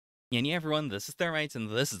Yeah, everyone, this is Thermite, and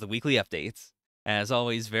this is the weekly updates. As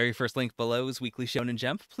always, very first link below is Weekly Shonen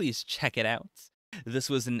Jump. Please check it out. This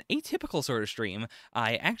was an atypical sort of stream.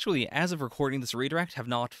 I actually, as of recording this redirect, have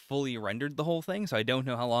not fully rendered the whole thing, so I don't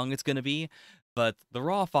know how long it's going to be. But the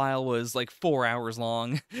raw file was like 4 hours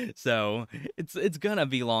long, so it's gonna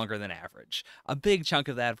be longer than average. A big chunk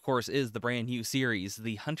of that, of course, is the brand new series,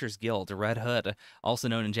 the Hunter's Guild Red Hood, also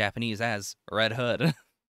known in Japanese as Red Hood.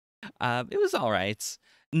 It was all right.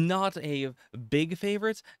 Not a big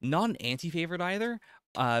favorite, not an anti-favorite either.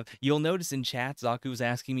 You'll notice in chat, Zaku's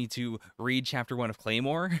asking me to read chapter 1 of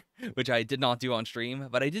Claymore, which I did not do on stream,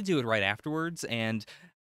 but I did do it right afterwards, and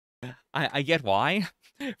I get why.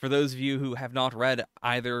 For those of you who have not read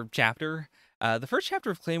either chapter, the first chapter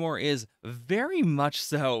of Claymore is very much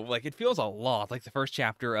so, like, it feels a lot like the first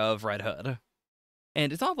chapter of Red Hood.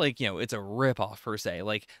 And it's not like, it's a ripoff per se.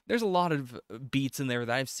 Like, there's a lot of beats in there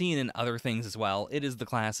that I've seen in other things as well. It is the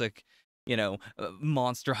classic,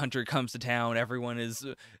 monster hunter comes to town. Everyone is,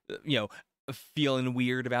 feeling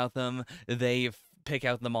weird about them. They pick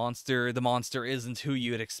out the monster. The monster isn't who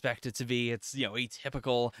you'd expect it to be. It's,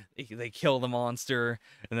 atypical. They kill the monster.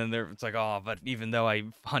 And then it's like, oh, but even though I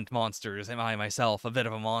hunt monsters, am I myself a bit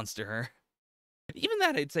of a monster? Even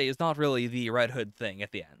that, I'd say, is not really the Red Hood thing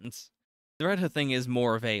at the end. The Red Hood thing is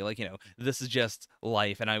more of a, this is just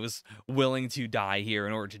life, and I was willing to die here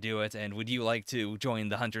in order to do it, and would you like to join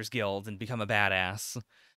the Hunter's Guild and become a badass?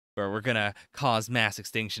 Where we're gonna cause mass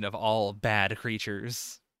extinction of all bad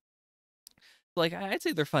creatures. Like, I'd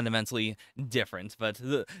say they're fundamentally different, but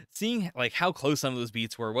seeing, how close some of those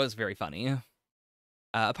beats were was very funny.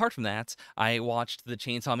 Apart from that, I watched the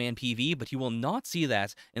Chainsaw Man PV, but you will not see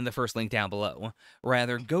that in the first link down below.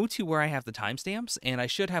 Rather, go to where I have the timestamps, and I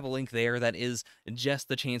should have a link there that is just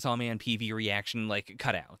the Chainsaw Man PV reaction,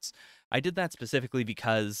 cutouts. I did that specifically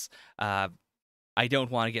because I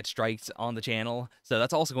don't want to get striked on the channel, so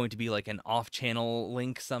that's also going to be like an off-channel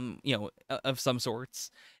link, of some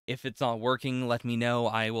sorts. If it's not working, let me know.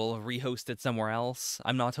 I will rehost it somewhere else.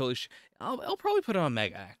 I'm not totally sure. I'll probably put it on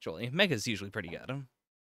Mega, actually. Mega's usually pretty good.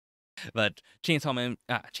 But Chainsaw Man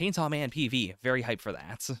PV, very hyped for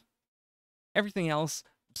that. Everything else,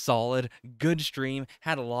 solid, good stream,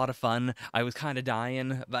 had a lot of fun. I was kind of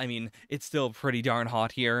dying, but I mean, it's still pretty darn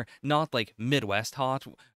hot here. Not like Midwest hot,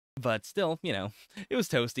 but still, it was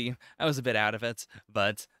toasty. I was a bit out of it,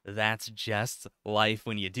 but that's just life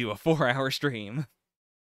when you do a 4-hour stream.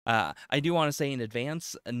 I do want to say in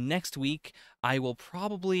advance, next week, I will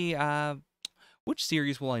probably, which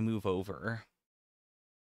series will I move over?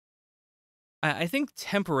 I think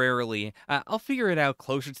temporarily, I'll figure it out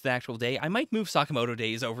closer to the actual day. I might move Sakamoto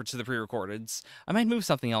Days over to the pre-recordeds. I might move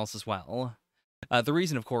something else as well. The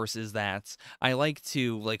reason, of course, is that I like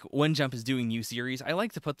to, when Jump is doing new series, I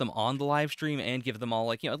like to put them on the live stream and give them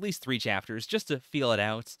all, at least 3 chapters, just to feel it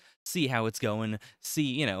out, see how it's going,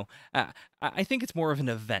 see, I think it's more of an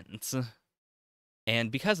event.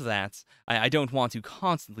 And because of that, I don't want to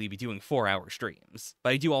constantly be doing 4-hour streams.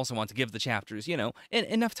 But I do also want to give the chapters,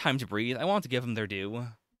 enough time to breathe. I want to give them their due.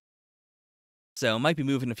 So might be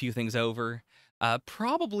moving a few things over.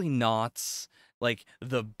 Probably not,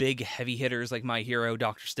 the big heavy hitters like My Hero,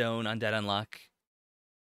 Dr. Stone, Undead Unluck.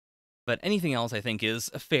 But anything else, I think,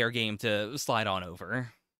 is a fair game to slide on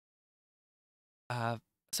over.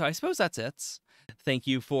 So I suppose that's it. Thank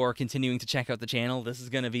you for continuing to check out the channel. This is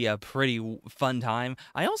going to be a pretty fun time.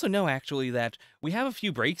 I also know, actually, that we have a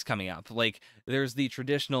few breaks coming up. There's the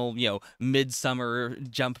traditional, midsummer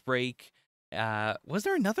jump break. Was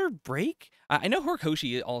there another break? I know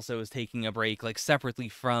Horikoshi also is taking a break, separately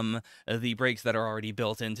from the breaks that are already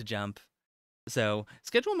built into Jump. So,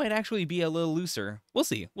 schedule might actually be a little looser. We'll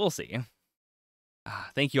see. We'll see.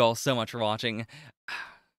 Thank you all so much for watching.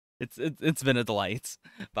 It's been a delight.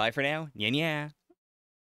 Bye for now. Nya nya.